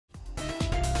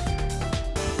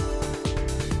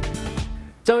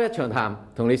周一長談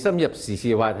同你深入時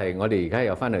事話題，我哋而家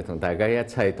又翻嚟同大家一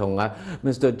齊同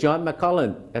Mr. John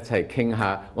McCallum 一齊傾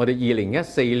下我哋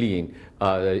2014年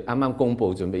啱啱公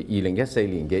布準備2014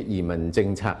年嘅移民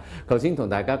政策。頭先同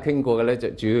大家傾過嘅咧，就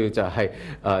主要就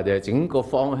係整個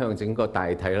方向、整個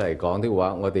大體嚟講的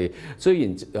話，我哋雖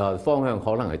然方向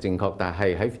可能係正確，但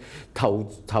係喺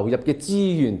投入嘅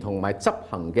資源同埋執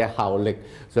行嘅效力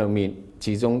上面，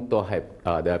始終都係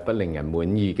不令人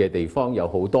滿意嘅地方有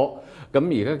好多。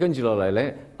咁而家跟住落嚟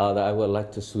咧，I would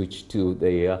like to switch to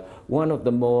the one of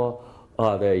the more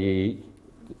the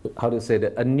how to say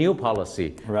that a new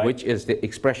policy, right. which is the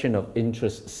expression of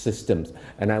interest systems.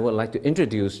 And I would like to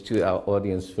introduce to our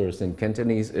audience first in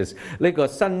Cantonese is 呢個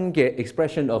新嘅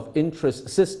expression of interest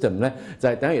system 咧，就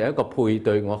係等於一個配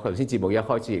對。我頭先節目一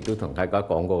開始亦都同大家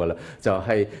講過㗎啦，就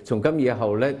係從今以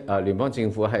後咧，聯邦政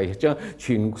府係將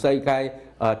全世界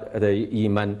移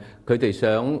民佢哋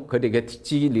嘅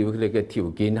資料、佢哋嘅條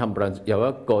件冚唪唥有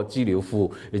一個資料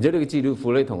庫，然之後呢個資料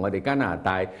庫咧同我哋加拿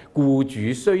大僱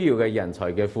主需要嘅人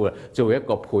才嘅庫做一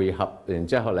個配合，然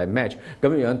之後嚟 match， 咁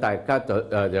樣大家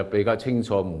就比較清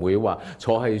楚，唔會話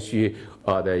坐喺樹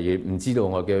唔知道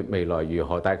我嘅未來如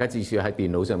何，大家至少喺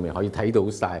電腦上面可以睇到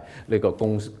晒呢個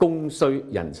供需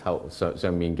人籌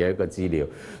上面嘅一個資料。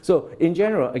So in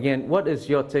general, again, what is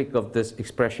your take of this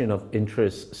expression of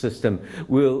interest system?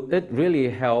 Will it really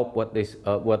help what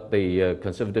the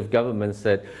Conservative government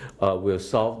said will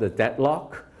solve the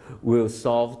deadlock, will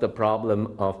solve the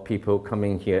problem of people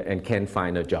coming here and can't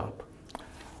find a job?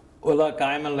 Well, look,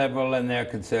 I'm a Liberal and they're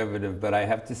Conservative, but I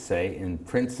have to say, in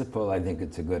principle, I think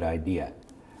it's a good idea.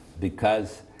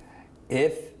 Because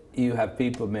if you have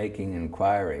people making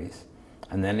inquiries,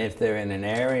 and then if they're in an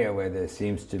area where there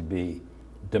seems to be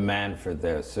demand for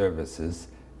their services,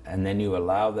 and then you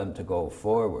allow them to go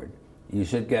forward, you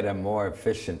should get a more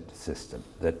efficient system,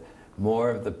 that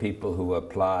more of the people who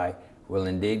apply will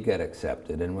indeed get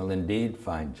accepted and will indeed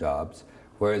find jobs.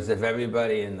 Whereas if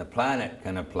everybody in the planet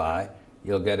can apply,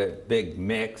 you'll get a big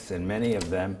mix, and many of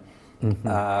them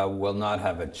will not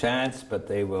have a chance, but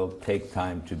they will take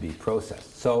time to be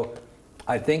processed. So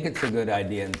I think it's a good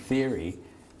idea in theory,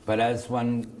 but as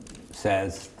one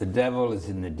says, the devil is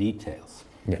in the details.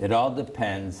 Yeah. It all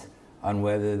depends on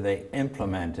whether they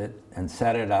implement it and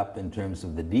set it up in terms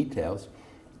of the details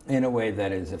in a way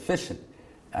that is efficient.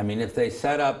 I mean, if they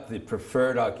set up the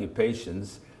preferred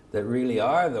occupations that really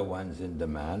are the ones in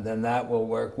demand, then that will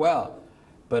work well.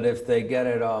 But if they get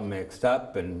it all mixed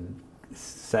up and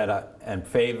set up and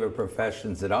favor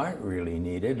professions that aren't really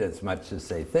needed as much as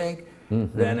they think,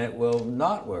 then it will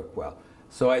not work well.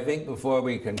 So I think before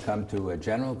we can come to a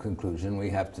general conclusion, we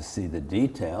have to see the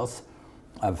details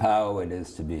of how it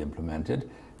is to be implemented.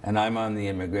 And I'm on the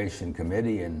Immigration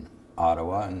Committee in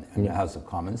Ottawa and the House of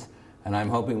Commons, and I'm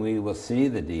hoping we will see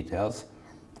the details,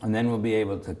 and then we'll be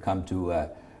able to come to a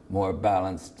more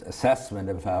balanced assessment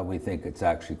of how we think it's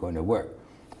actually going to work.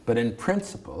 But in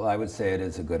principle, I would say it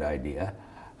is a good idea,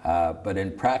 but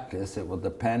in practice, it will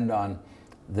depend on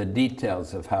the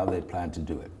details of how they plan to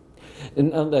do it.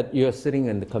 And now that you're sitting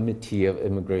in the Committee of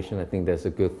Immigration, I think that's a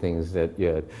good thing that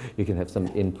you can have some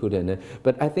input in it.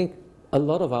 But I think a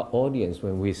lot of our audience,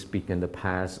 when we speak in the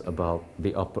past about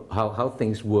how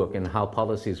things work and how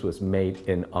policies was made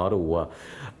in Ottawa,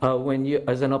 when you,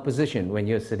 as an opposition, when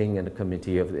you're sitting in the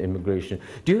Committee of Immigration,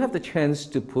 do you have the chance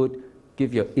to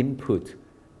give your input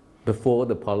before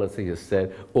the policy is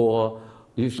set, or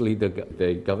usually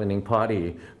the governing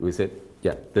party will say,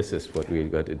 yeah, this is what we're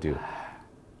going to do?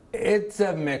 It's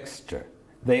a mixture.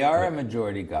 They are a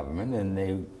majority government, and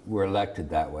they were elected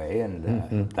that way,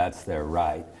 and that's their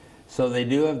right. So they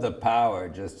do have the power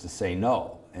just to say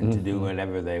no and to do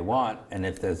whatever they want. And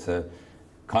if there's a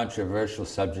controversial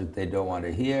subject they don't want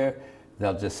to hear,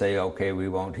 they'll just say, okay, we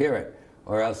won't hear it.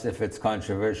 Or else if it's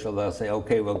controversial, they'll say,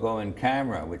 okay, we'll go in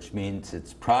camera, which means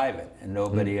it's private and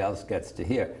nobody else gets to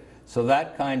hear. So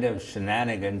that kind of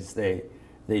shenanigans, they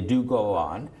do go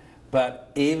on.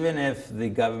 But even if the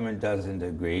government doesn't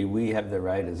agree, we have the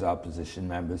right as opposition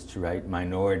members to write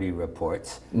minority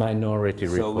reports. Minority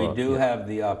report. So we do have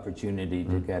the opportunity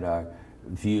to get our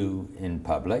view in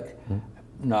public.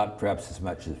 Not perhaps as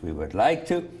much as we would like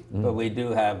to, but we do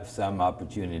have some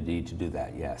opportunity to do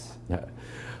that, yes. Yeah.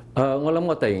 我諗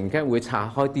我突然間會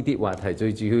岔開啲話題，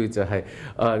最主要就係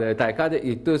大家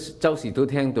亦都周時都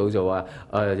聽到就話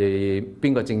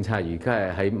邊個政策而家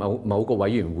係喺某個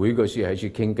委員會個處喺處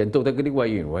傾緊，到底嗰啲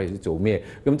委員會係做咩？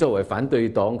咁作為反對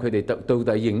黨，佢哋到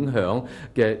底影響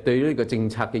嘅對於呢個政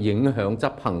策嘅影響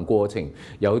執行過程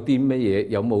有啲乜嘢？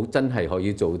有冇真係可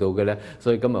以做到嘅咧？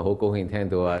所以今日好高興聽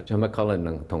到啊 McCallum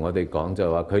能同我哋講就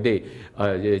話佢哋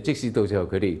即使到最後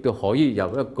佢哋亦都可以有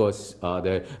一個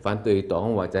反對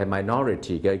黨或者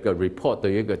minority 嘅一個 report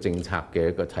對於一個政策嘅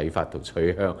一個睇法同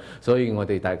取向，所以我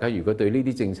哋大家如果對呢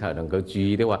啲政策能夠注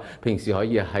意的話，平時可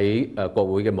以喺國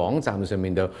會嘅網站上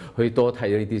面度去多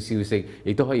睇呢啲消息，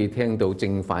亦都可以聽到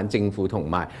正反政府同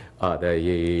埋在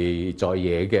野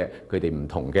嘅佢哋唔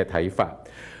同嘅睇法。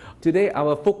Today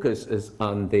our focus is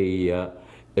on the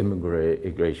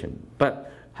immigration,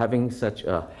 but having such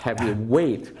a heavy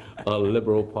weight of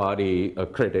Liberal Party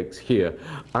critics here,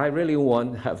 I really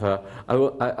want to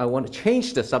I want to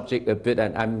change the subject a bit,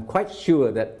 and I'm quite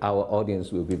sure that our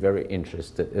audience will be very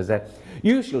interested. Is that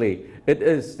usually it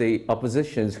is the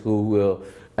oppositions who will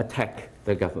attack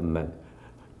the government.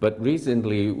 But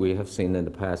recently, we have seen in the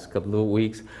past couple of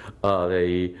weeks,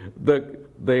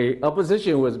 the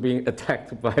opposition was being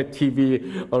attacked by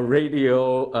TV or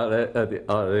radio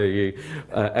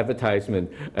advertisement.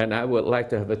 And I would like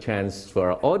to have a chance for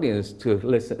our audience to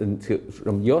listen to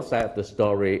from your side of the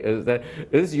story.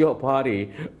 Is your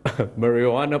party a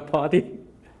marijuana party?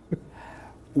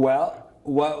 Well,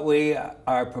 what we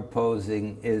are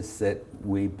proposing is that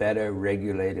we better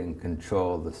regulate and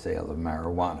control the sale of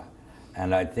marijuana.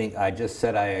 And I think I just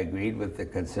said I agreed with the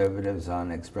Conservatives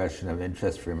on expression of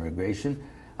interest for immigration.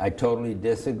 I totally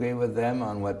disagree with them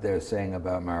on what they're saying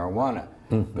about marijuana.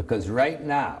 Because right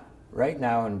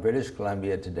now in British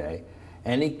Columbia today,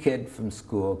 any kid from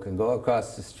school can go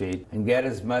across the street and get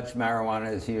as much marijuana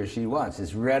as he or she wants.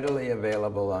 It's readily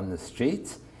available on the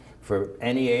streets for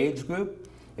any age group.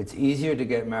 It's easier to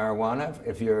get marijuana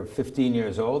if you're 15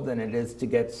 years old than it is to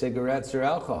get cigarettes or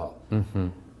alcohol.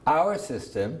 Our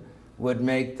system would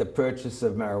make the purchase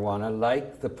of marijuana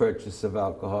like the purchase of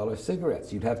alcohol or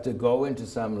cigarettes. You'd have to go into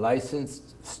some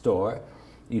licensed store.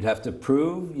 You'd have to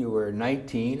prove you were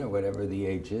 19 or whatever the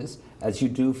age is, as you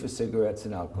do for cigarettes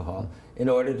and alcohol, in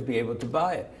order to be able to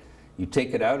buy it. You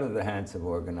take it out of the hands of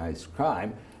organized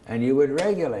crime and you would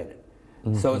regulate it.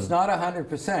 So it's not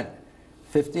 100%.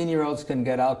 15-year-olds can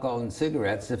get alcohol and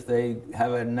cigarettes if they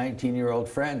have a 19-year-old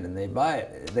friend and they buy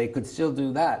it. They could still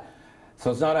do that.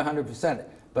 So it's not 100%.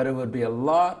 But it would be a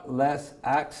lot less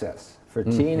access for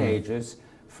teenagers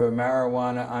for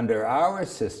marijuana under our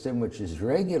system, which is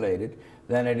regulated,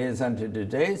 than it is under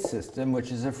today's system, which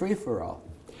is a free-for-all.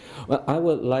 Well, I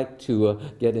would like to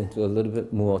get into a little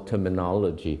bit more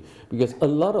terminology, because a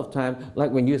lot of time,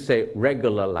 like when you say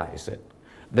regularize it,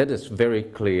 that is very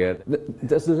clear.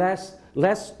 There's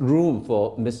less room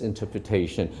for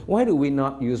misinterpretation. Why do we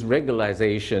not use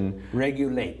regularization?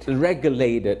 Regulate.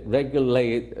 Regulate it,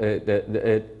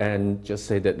 and just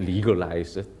say that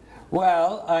legalize it?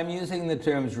 Well, I'm using the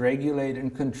terms regulate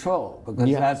and control,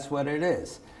 because that's what it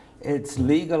is. It's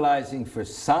legalizing for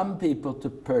some people to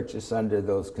purchase under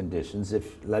those conditions.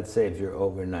 If, let's say, if you're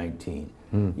over 19,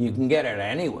 you can get it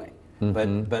anyway.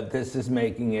 But this is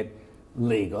making it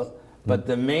legal. But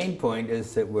the main point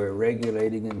is that we're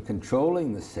regulating and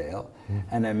controlling the sale,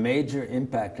 and a major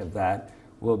impact of that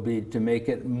will be to make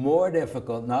it more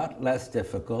difficult, not less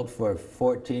difficult, for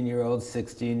 14-year-olds,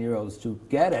 16-year-olds to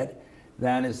get it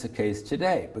than is the case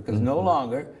today. Because no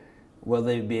longer will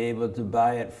they be able to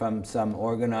buy it from some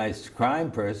organized crime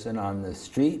person on the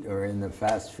street or in the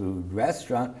fast food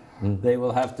restaurant. They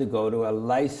will have to go to a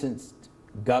licensed,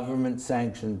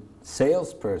 government-sanctioned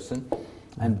salesperson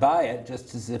and buy it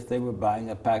just as if they were buying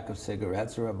a pack of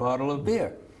cigarettes or a bottle of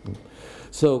beer.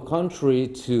 So contrary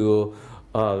to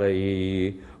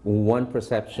the one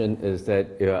perception is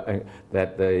that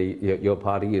your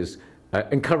party is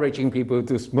encouraging people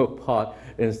to smoke pot,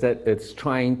 instead it's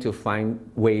trying to find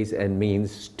ways and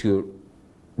means to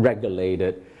regulate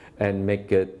it and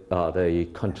make it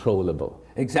controllable.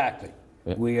 Exactly.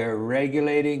 Yeah. We are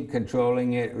regulating,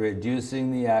 controlling it,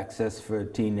 reducing the access for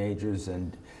teenagers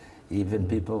and even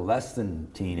people less than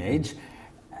teenage,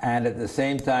 and at the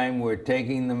same time we're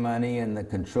taking the money and the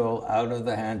control out of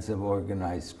the hands of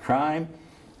organized crime,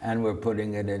 and we're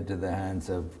putting it into the hands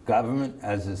of government,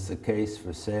 as is the case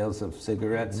for sales of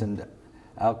cigarettes and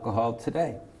alcohol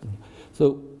today.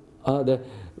 So to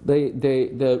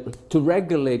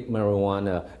regulate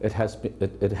marijuana, it has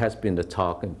been the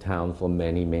talk in town for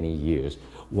many years.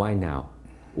 Why now?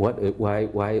 Why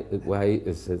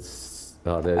is it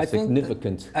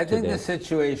significant? I think the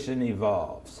situation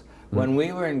evolves. When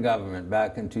we were in government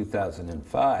back in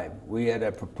 2005, we had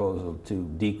a proposal to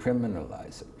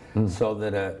decriminalize it so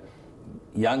that a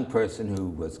young person who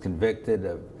was convicted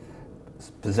of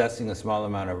possessing a small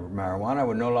amount of marijuana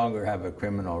would no longer have a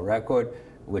criminal record,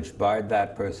 which barred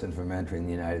that person from entering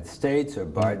the United States or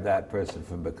barred that person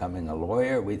from becoming a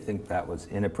lawyer. We think that was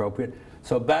inappropriate.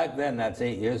 So back then, that's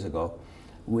 8 years ago,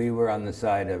 we were on the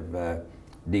side of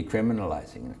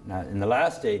decriminalizing it. Now, in the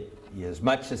last 8 years,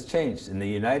 much has changed. In the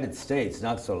United States,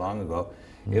 not so long ago,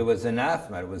 it was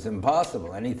anathema. It was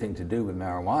impossible, anything to do with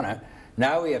marijuana.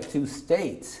 Now we have 2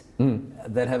 states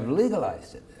that have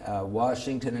legalized it,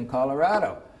 Washington and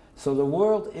Colorado. So the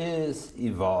world is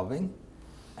evolving,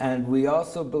 and we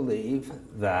also believe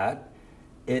that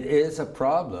it is a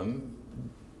problem,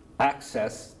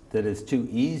 access that is too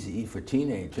easy for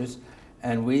teenagers,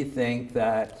 and we think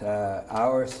that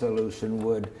our solution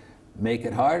would make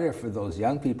it harder for those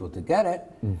young people to get it,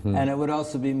 and it would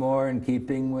also be more in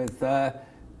keeping with the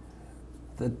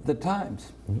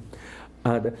times.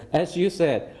 As you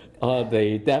said,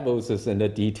 the devil is in the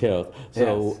details.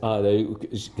 So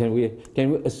Yes. Can we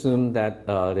assume that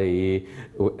as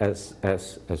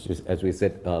we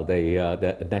said,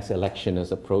 the next election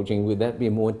is approaching? Would there be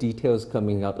more details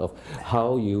coming out of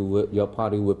how your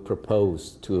party would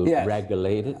propose to Yes.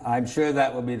 regulate it? I'm sure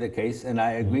that will be the case, and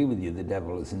I agree with you, the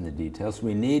devil is in the details.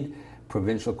 We need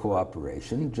provincial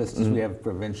cooperation, just as we have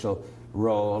provincial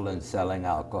role in selling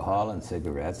alcohol and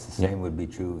cigarettes. The same would be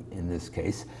true in this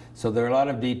case. So there are a lot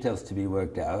of details to be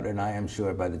worked out, and I am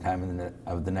sure by the time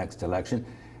of the next election,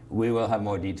 we will have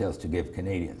more details to give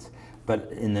Canadians. But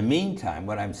in the meantime,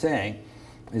 what I'm saying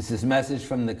is this message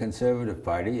from the Conservative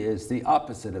Party is the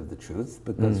opposite of the truth,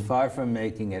 because far from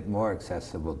making it more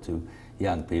accessible to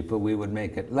young people, we would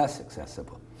make it less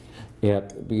accessible. Yeah,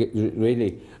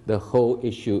 really, the whole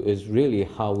issue is really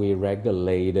how we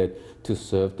regulate it to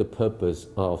serve the purpose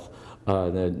of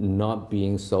not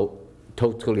being so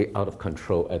totally out of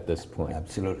control at this point.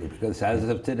 Absolutely, because as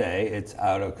of today, it's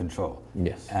out of control.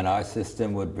 Yes. And our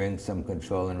system would bring some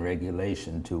control and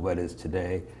regulation to what is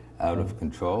today out of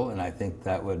control, and I think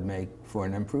that would make for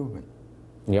an improvement.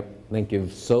 Yep, thank you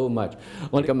so much.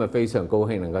 我哋今日非常高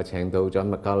興能夠請到咗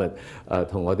McCallum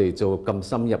同我哋做咁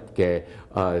深入嘅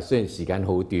雖然時間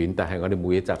好短，但係我哋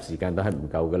每一集時間都係唔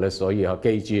夠嘅咧，所以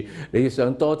記住你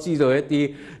想多知道一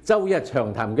啲週日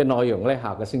長談嘅內容咧，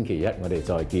下個星期一我哋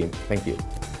再見。Thank you。